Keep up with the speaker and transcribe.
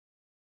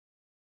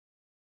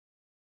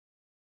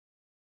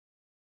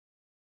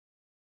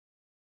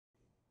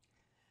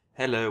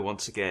Hello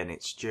once again,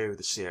 it's Joe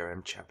the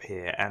CRM chap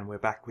here, and we're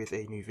back with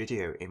a new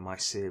video in my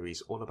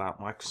series all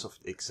about Microsoft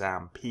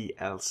exam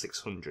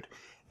PL-600.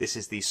 This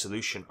is the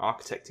Solution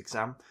Architect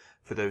exam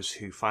for those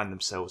who find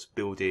themselves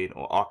building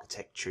or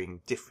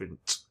architecturing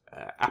different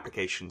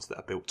applications that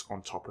are built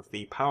on top of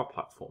the Power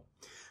Platform.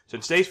 So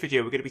in today's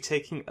video we're going to be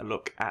taking a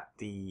look at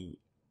the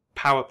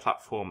Power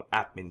Platform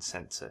Admin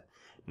Center.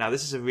 Now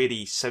this is a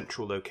really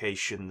central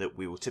location that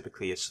we will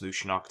typically as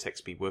solution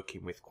architects be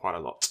working with quite a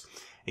lot.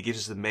 It gives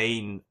us the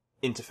main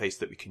interface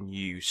that we can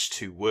use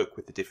to work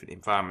with the different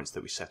environments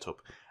that we set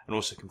up and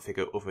also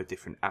configure other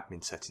different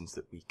admin settings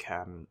that we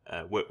can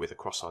work with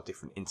across our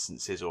different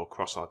instances or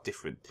across our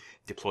different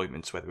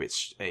deployments, whether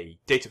it's a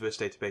Dataverse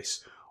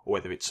database or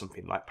whether it's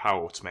something like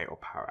Power Automate or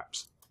Power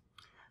Apps.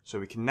 So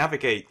we can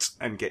navigate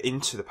and get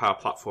into the Power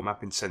Platform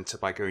Admin Center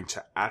by going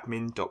to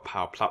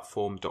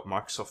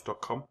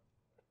admin.powerplatform.microsoft.com,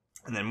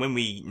 and then when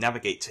we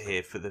navigate to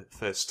here for the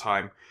first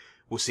time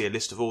we'll see a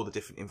list of all the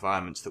different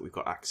environments that we've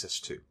got access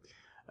to.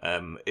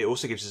 It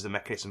also gives us the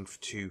mechanism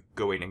to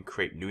go in and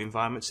create new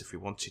environments if we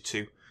wanted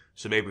to.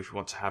 So maybe if we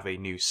want to have a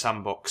new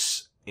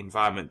sandbox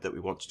environment that we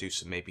want to do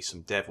maybe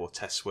some dev or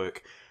test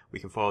work, we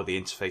can follow the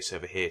interface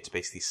over here to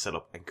basically set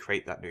up and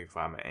create that new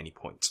environment at any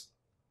point.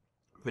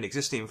 For an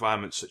existing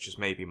environment such as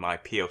maybe my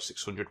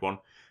PL-600 one,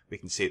 we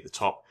can see at the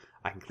top,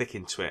 I can click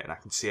into it and I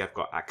can see I've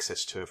got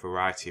access to a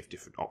variety of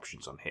different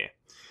options on here.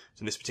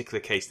 So in this particular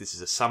case, this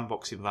is a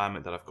sandbox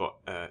environment that I've got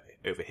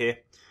over here.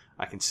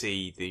 I can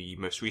see the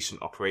most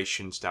recent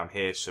operations down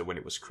here, so when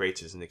it was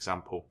created as an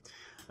example.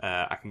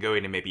 I can go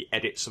in and maybe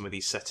edit some of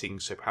these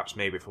settings, so perhaps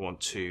maybe if I want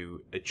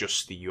to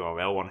adjust the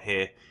URL on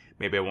here,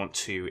 maybe I want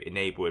to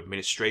enable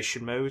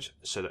administration mode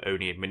so that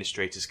only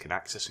administrators can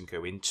access and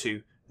go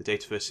into the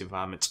Dataverse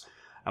environment.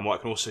 And what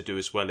I can also do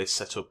as well is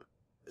set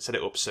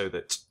it up so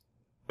that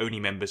only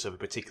members of a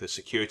particular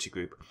security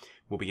group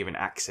will be given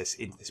access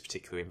into this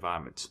particular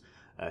environment.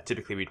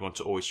 Typically we'd want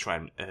to always try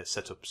and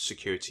set up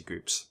security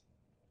groups,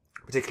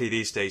 particularly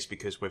these days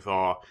because with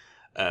our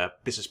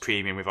Business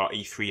Premium, with our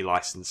E3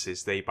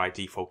 licenses, they by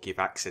default give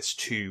access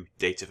to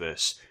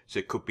Dataverse. So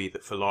it could be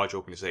that for large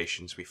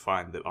organizations we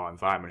find that our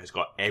environment has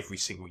got every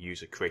single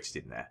user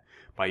created in there.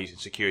 By using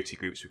security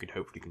groups we can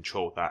hopefully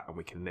control that and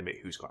we can limit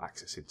who's got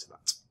access into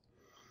that.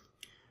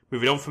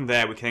 Moving on from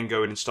there, we can then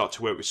go in and start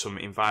to work with some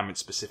environment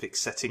specific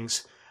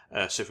settings.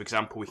 So for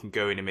example, we can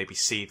go in and maybe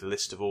see the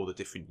list of all the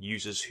different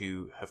users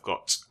who have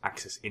got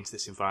access into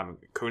this environment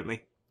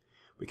currently.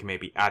 We can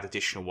maybe add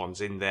additional ones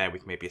in there. We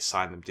can maybe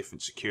assign them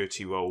different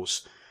security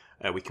roles.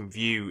 We can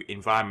view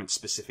environment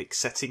specific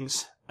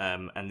settings,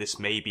 and this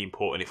may be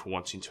important if we're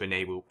wanting to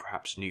enable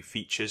perhaps new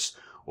features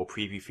or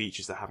preview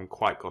features that haven't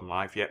quite gone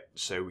live yet.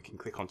 So we can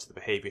click onto the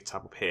behavior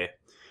tab up here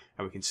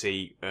and we can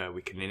see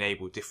we can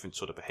enable different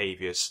sort of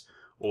behaviors.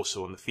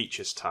 Also on the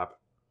features tab,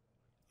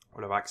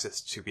 we'll have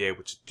access to be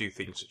able to do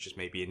things such as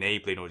maybe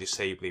enabling or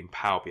disabling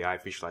Power BI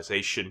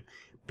visualization,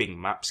 Bing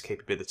Maps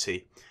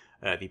capability,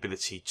 the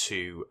ability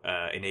to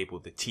enable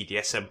the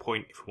TDS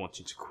endpoint if we're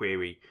wanting to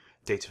query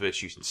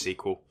Dataverse using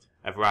SQL,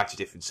 a variety of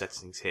different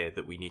settings here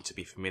that we need to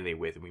be familiar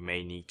with and we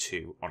may need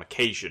to, on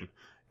occasion,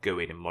 go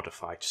in and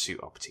modify to suit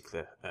our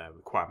particular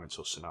requirements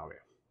or scenario.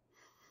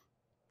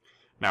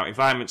 Now,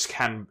 environments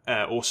can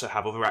also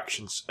have other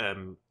actions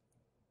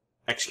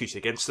executed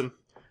against them.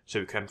 So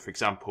we can, for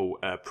example,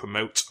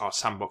 promote our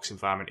sandbox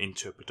environment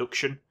into a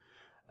production,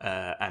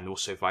 and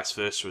also vice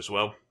versa as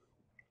well.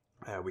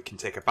 We can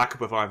take a backup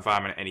of our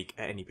environment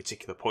at any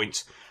particular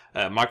point.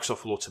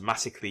 Microsoft will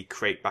automatically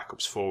create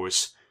backups for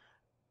us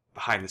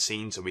behind the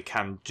scenes, and we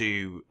can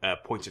do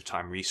point of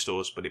time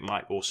restores, but it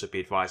might also be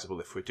advisable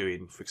if we're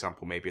doing, for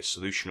example, maybe a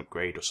solution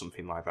upgrade or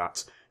something like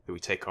that, that we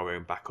take our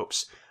own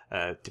backups.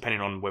 Depending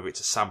on whether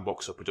it's a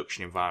sandbox or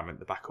production environment,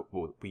 the backup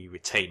will be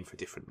retained for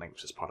different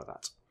lengths as part of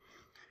that.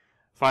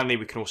 Finally,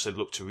 we can also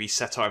look to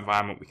reset our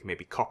environment. We can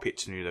maybe copy it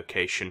to a new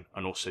location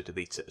and also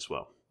delete it as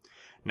well.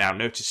 Now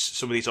notice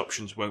some of these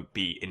options won't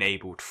be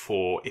enabled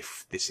for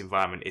if this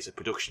environment is a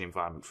production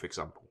environment, for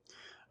example.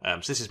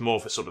 So this is more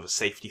of a sort of a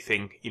safety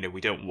thing. You know, we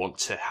don't want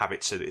to have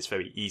it so that it's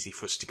very easy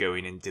for us to go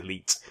in and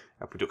delete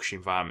a production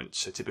environment.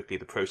 So typically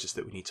the process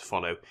that we need to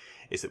follow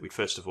is that we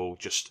first of all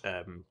just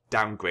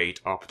downgrade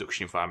our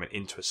production environment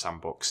into a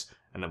sandbox,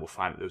 and then we'll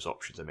find that those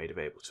options are made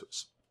available to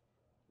us.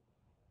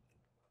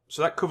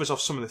 So that covers off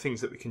some of the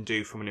things that we can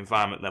do from an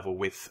environment level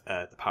with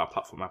the Power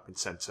Platform Admin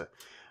Center.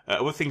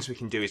 Other things we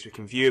can do is we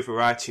can view a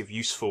variety of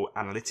useful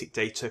analytic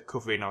data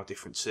covering our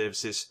different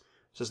services.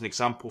 So as an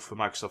example for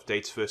Microsoft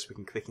Dataverse, we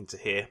can click into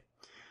here,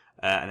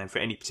 and then for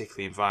any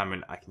particular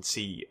environment I can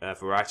see a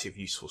variety of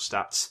useful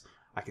stats.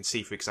 I can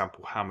see, for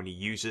example, how many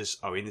users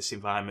are in this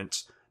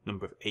environment,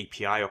 number of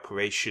API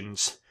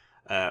operations,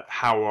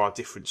 how are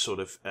different sort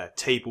of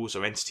tables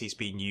or entities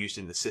being used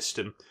in the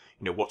system,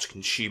 you know, what's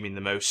consuming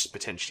the most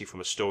potentially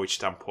from a storage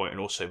standpoint and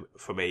also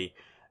from an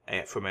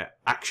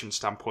action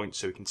standpoint,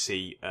 so we can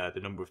see the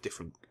number of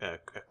different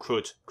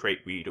CRUD,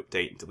 create, read,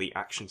 update and delete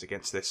actions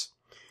against this.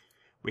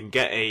 We can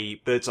get a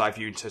bird's eye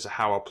view in terms of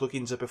how our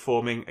plugins are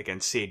performing,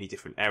 again see any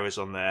different errors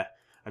on there,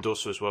 and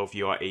also as well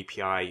view our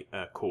API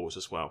calls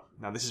as well.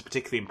 Now this is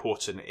particularly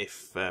important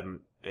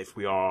if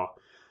we are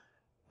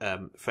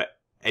for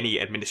any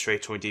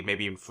administrator, or indeed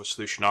maybe even for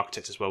solution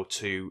architect as well,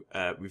 to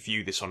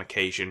review this on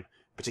occasion,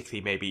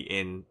 particularly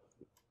maybe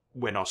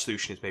when our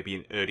solution is maybe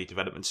in early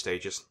development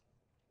stages.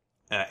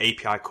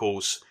 API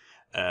calls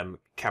can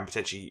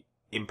potentially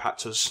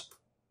impact us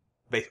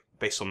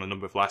based on the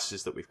number of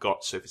licenses that we've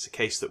got. So if it's a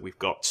case that we've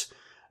got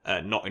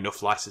not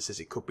enough licenses,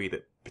 it could be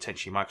that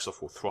potentially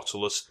Microsoft will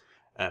throttle us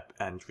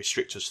and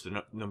restrict us to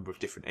the number of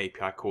different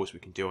API calls we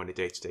can do on a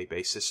day-to-day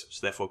basis.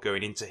 So therefore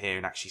going into here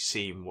and actually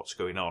seeing what's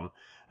going on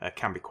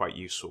can be quite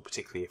useful,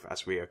 particularly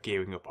as we are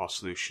gearing up our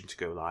solution to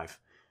go live,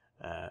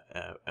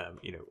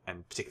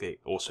 and particularly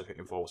also if it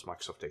involves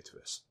Microsoft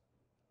Dataverse.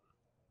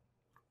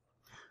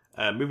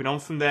 Moving on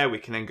from there, we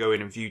can then go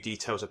in and view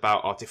details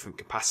about our different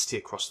capacity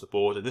across the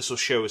board, and this will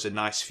show us a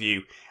nice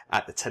view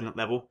at the tenant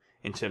level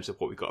in terms of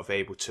what we've got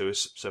available to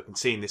us. So I can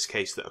see in this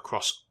case that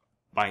across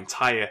my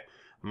entire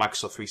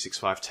Microsoft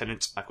 365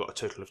 tenant, I've got a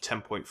total of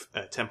 10.5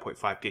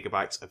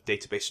 gigabytes of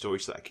database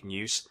storage that I can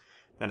use.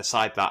 Then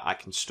aside that, I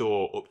can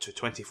store up to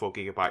 24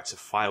 gigabytes of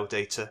file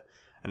data,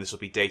 and this will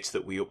be data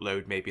that we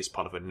upload maybe as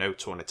part of a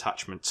note or an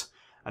attachment.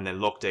 And then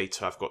log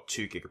data, I've got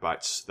 2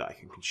 gigabytes that I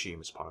can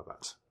consume as part of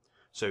that.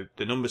 So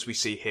the numbers we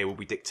see here will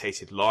be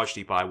dictated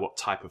largely by what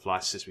type of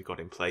licenses we've got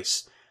in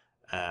place,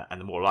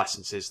 and the more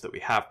licenses that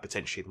we have,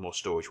 potentially the more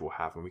storage we'll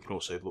have, and we can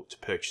also look to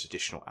purchase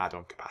additional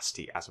add-on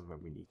capacity as and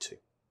when we need to.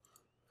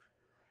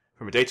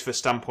 From a Dataverse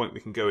standpoint, we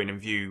can go in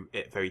and view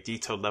at a very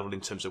detailed level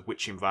in terms of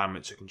which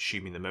environments are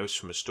consuming the most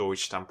from a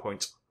storage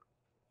standpoint,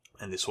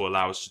 and this will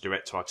allow us to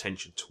direct our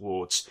attention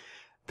towards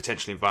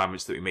potential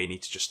environments that we may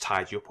need to just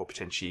tidy up or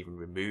potentially even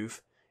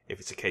remove if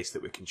it's a case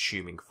that we're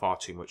consuming far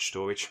too much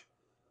storage.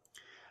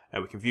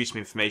 We can view some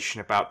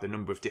information about the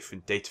number of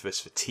different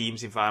Dataverse for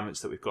Teams environments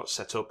that we've got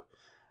set up,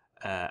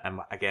 and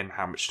again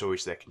how much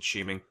storage they're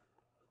consuming.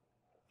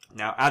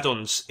 Now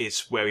add-ons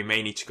is where we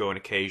may need to go on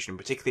occasion,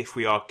 particularly if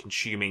we are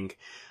consuming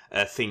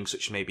things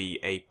such as maybe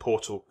a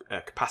portal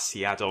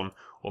capacity add-on,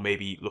 or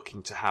maybe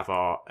looking to have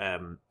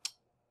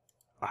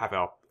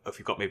if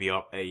we've got maybe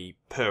a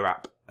per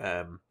app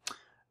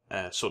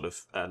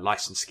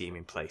license scheme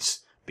in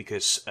place.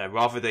 Because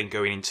rather than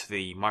going into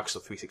the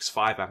Microsoft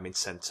 365 Admin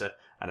Center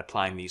and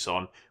applying these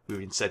on, we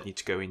would instead need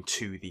to go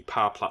into the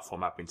Power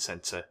Platform Admin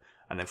Center,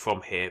 and then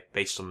from here,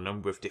 based on the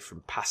number of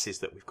different passes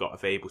that we've got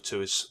available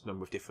to us,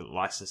 number of different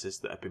licenses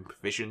that have been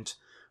provisioned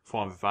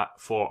for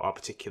our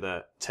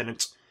particular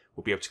tenant,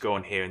 we'll be able to go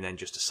on here and then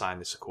just assign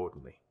this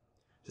accordingly.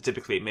 So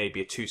typically it may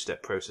be a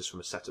two-step process from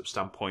a setup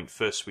standpoint.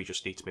 First, we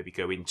just need to maybe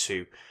go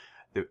into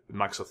the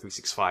Microsoft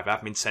 365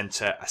 Admin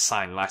Center,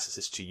 assign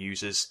licenses to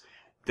users,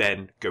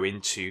 then go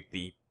into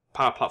the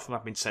Power Platform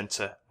Admin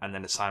Center and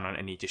then assign on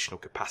any additional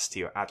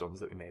capacity or add-ons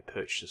that we may have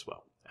purchased as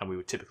well. And we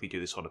would typically do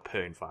this on a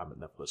per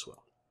environment level as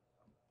well.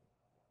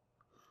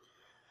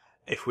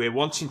 If we're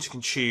wanting to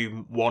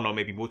consume one or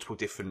maybe multiple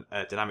different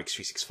Dynamics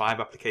 365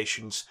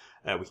 applications,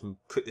 we can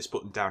click this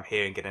button down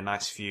here and get a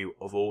nice view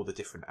of all the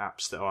different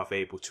apps that are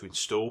available to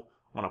install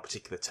on our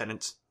particular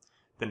tenant.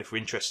 Then if we're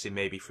interested in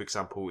maybe, for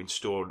example,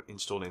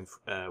 installing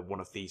one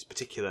of these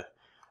particular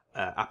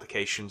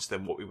applications,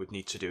 then what we would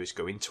need to do is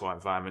go into our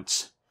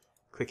environments,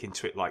 click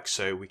into it like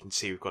so. We can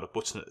see we've got a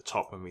button at the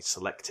top when we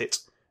select it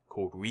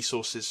called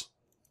Resources.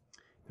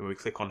 When we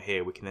click on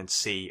here, we can then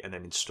see and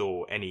then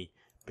install any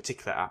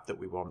particular app that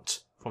we want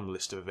from the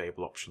list of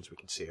available options we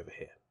can see over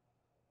here.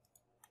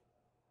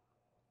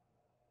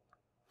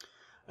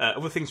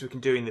 Other things we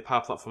can do in the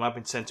Power Platform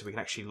Admin Center, we can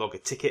actually log a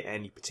ticket at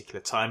any particular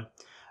time.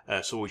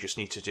 So all we just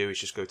need to do is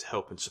just go to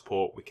Help and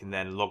Support. We can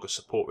then log a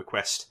support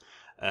request,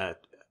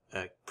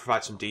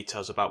 provide some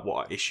details about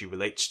what our issue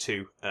relates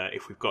to,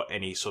 if we've got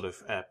any sort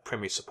of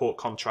Premier support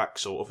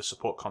contracts or other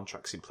support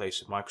contracts in place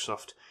with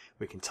Microsoft,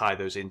 we can tie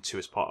those into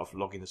as part of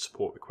logging the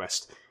support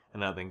request,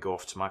 and they'll then go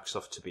off to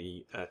Microsoft to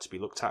be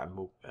looked at,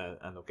 and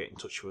they'll get in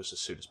touch with us as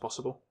soon as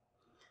possible.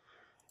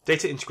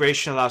 Data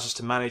integration allows us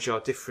to manage our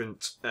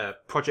different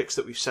projects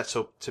that we've set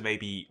up to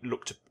maybe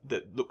look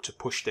to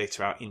push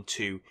data out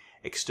into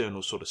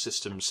external sort of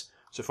systems.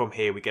 So from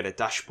here we get a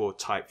dashboard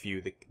type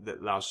view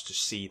that allows us to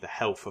see the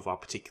health of our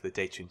particular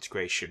data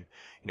integration.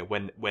 You know,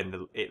 when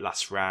it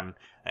last ran,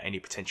 any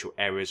potential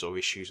errors or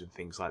issues and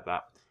things like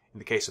that. In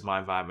the case of my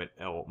environment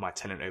or my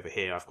tenant over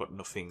here, I've got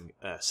nothing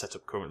set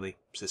up currently,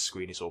 so this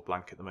screen is all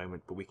blank at the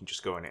moment, but we can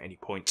just go in at any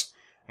point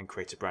and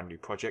create a brand new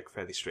project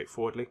fairly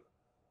straightforwardly.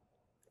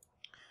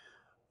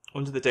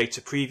 Under the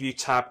Data Preview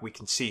tab, we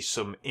can see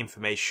some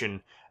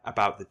information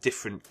about the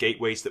different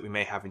gateways that we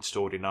may have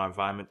installed in our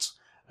environment.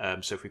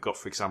 So if we've got,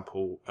 for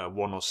example,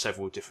 one or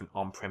several different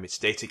on-premise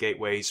data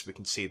gateways, we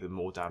can see them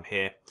all down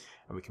here,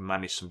 and we can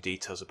manage some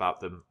details about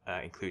them,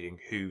 including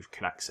who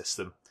can access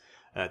them.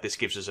 This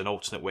gives us an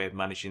alternate way of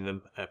managing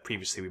them.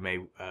 Previously, we may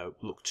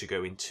look to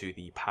go into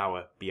the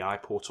Power BI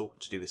portal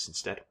to do this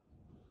instead.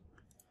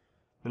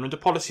 And under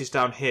policies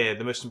down here,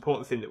 the most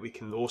important thing that we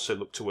can also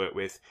look to work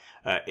with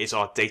is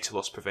our data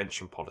loss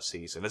prevention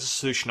policies. And as a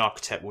solution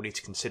architect, we'll need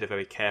to consider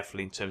very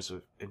carefully in terms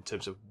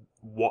of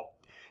what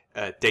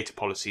data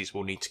policies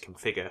we'll need to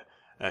configure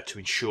to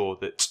ensure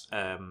that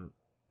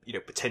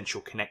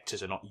potential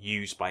connectors are not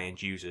used by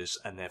end users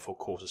and therefore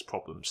causes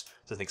problems.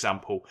 So as an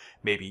example,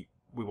 maybe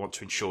we want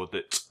to ensure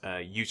that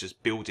users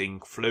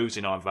building flows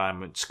in our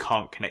environments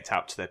can't connect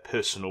out to their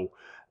personal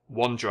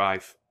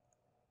OneDrive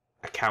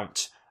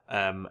account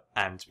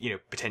and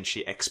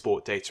potentially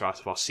export data out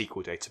of our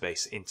SQL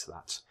database into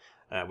that.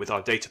 With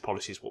our data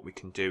policies, what we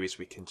can do is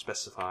we can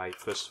specify,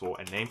 first of all,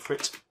 a name for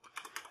it.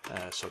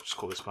 So I'll just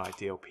call this my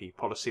DLP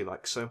policy,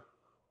 like so.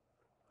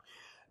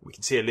 We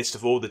can see a list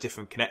of all the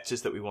different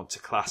connectors that we want to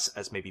class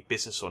as maybe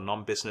business or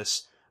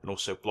non-business, and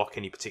also block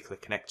any particular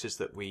connectors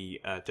that we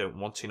don't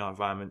want in our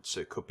environment. So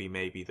it could be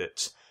maybe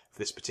that for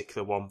this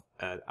particular one,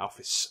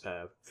 Office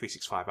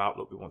 365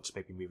 Outlook, we want to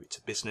maybe move it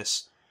to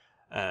business.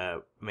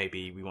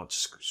 Maybe we want to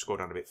scroll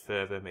down a bit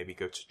further, maybe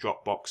go to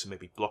Dropbox and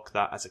maybe block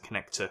that as a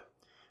connector.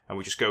 And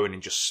we just go in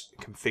and just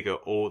configure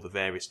all the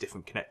various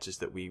different connectors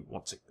that we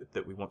want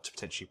to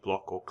potentially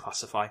block or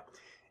classify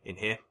in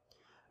here.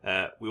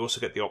 We also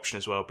get the option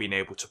as well, being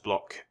able to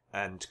block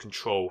and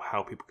control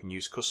how people can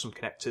use custom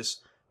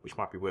connectors, which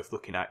might be worth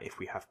looking at if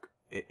we have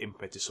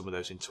implemented some of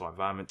those into our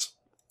environment.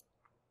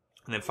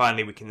 And then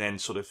finally, we can then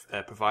sort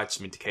of provide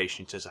some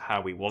indication in terms of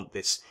how we want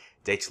this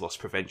data loss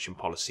prevention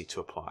policy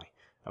to apply.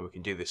 And we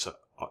can do this,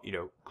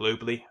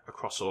 globally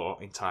across our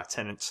entire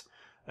tenant.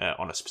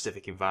 On a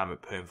specific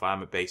environment per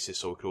environment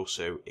basis, or we could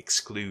also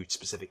exclude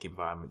specific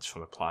environments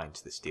from applying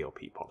to this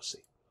DLP policy.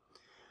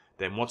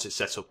 Then once it's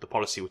set up, the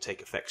policy will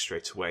take effect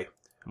straight away.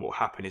 And what will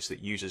happen is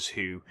that users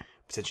who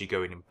potentially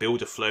go in and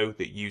build a flow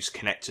that use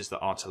connectors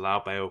that aren't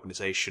allowed by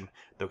organization,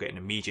 they'll get an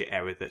immediate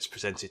error that's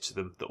presented to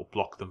them that will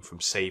block them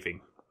from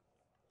saving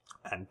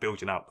and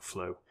building out the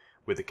flow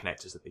with the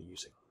connectors that they're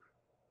using.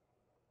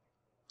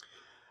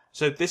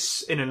 So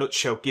this, in a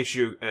nutshell, gives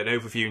you an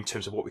overview in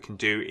terms of what we can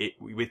do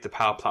with the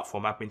Power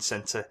Platform Admin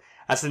Center.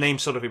 As the name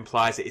sort of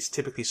implies, it's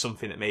typically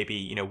something that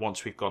maybe,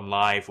 once we've gone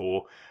live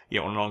or,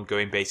 on an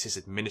ongoing basis,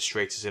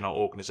 administrators in our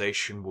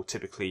organization will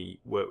typically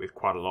work with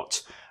quite a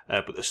lot.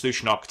 But the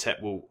solution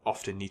architect will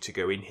often need to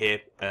go in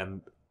here.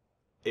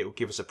 It will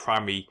give us the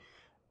primary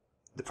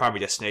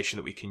destination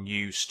that we can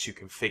use to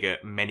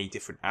configure many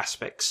different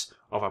aspects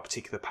of our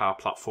particular Power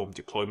Platform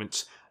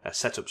deployment,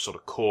 set up sort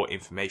of core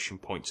information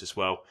points as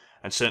well.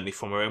 And certainly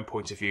from our own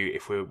point of view,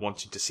 if we're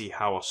wanting to see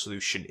how our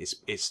solution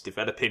is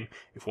developing,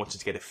 if we're wanting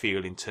to get a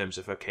feel in terms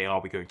of, okay, are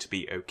we going to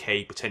be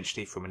okay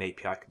potentially from an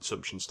API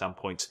consumption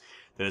standpoint,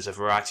 then there's a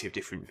variety of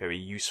different very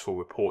useful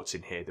reports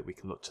in here that we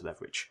can look to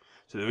leverage.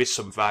 So there is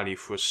some value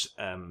for us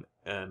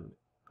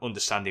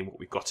understanding what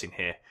we've got in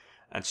here,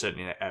 and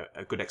certainly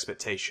a good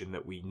expectation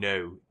that we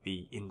know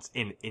the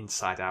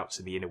inside outs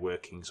and the inner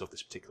workings of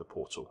this particular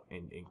portal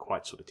in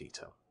quite sort of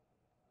detail.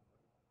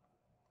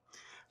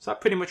 So that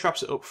pretty much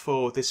wraps it up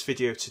for this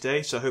video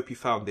today. So I hope you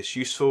found this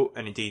useful,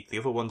 and indeed the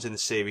other ones in the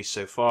series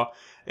so far.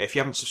 If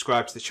you haven't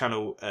subscribed to the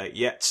channel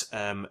yet,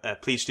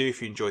 please do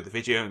if you enjoyed the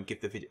video, and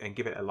give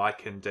it a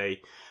like and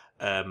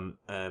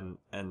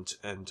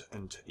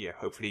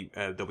hopefully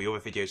there'll be other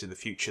videos in the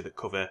future that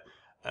cover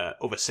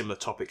other similar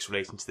topics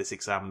relating to this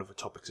exam and other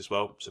topics as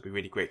well. So it'd be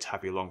really great to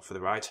have you along for the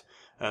ride.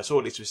 So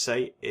all it is to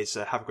say is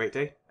have a great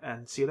day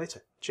and see you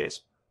later.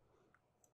 Cheers.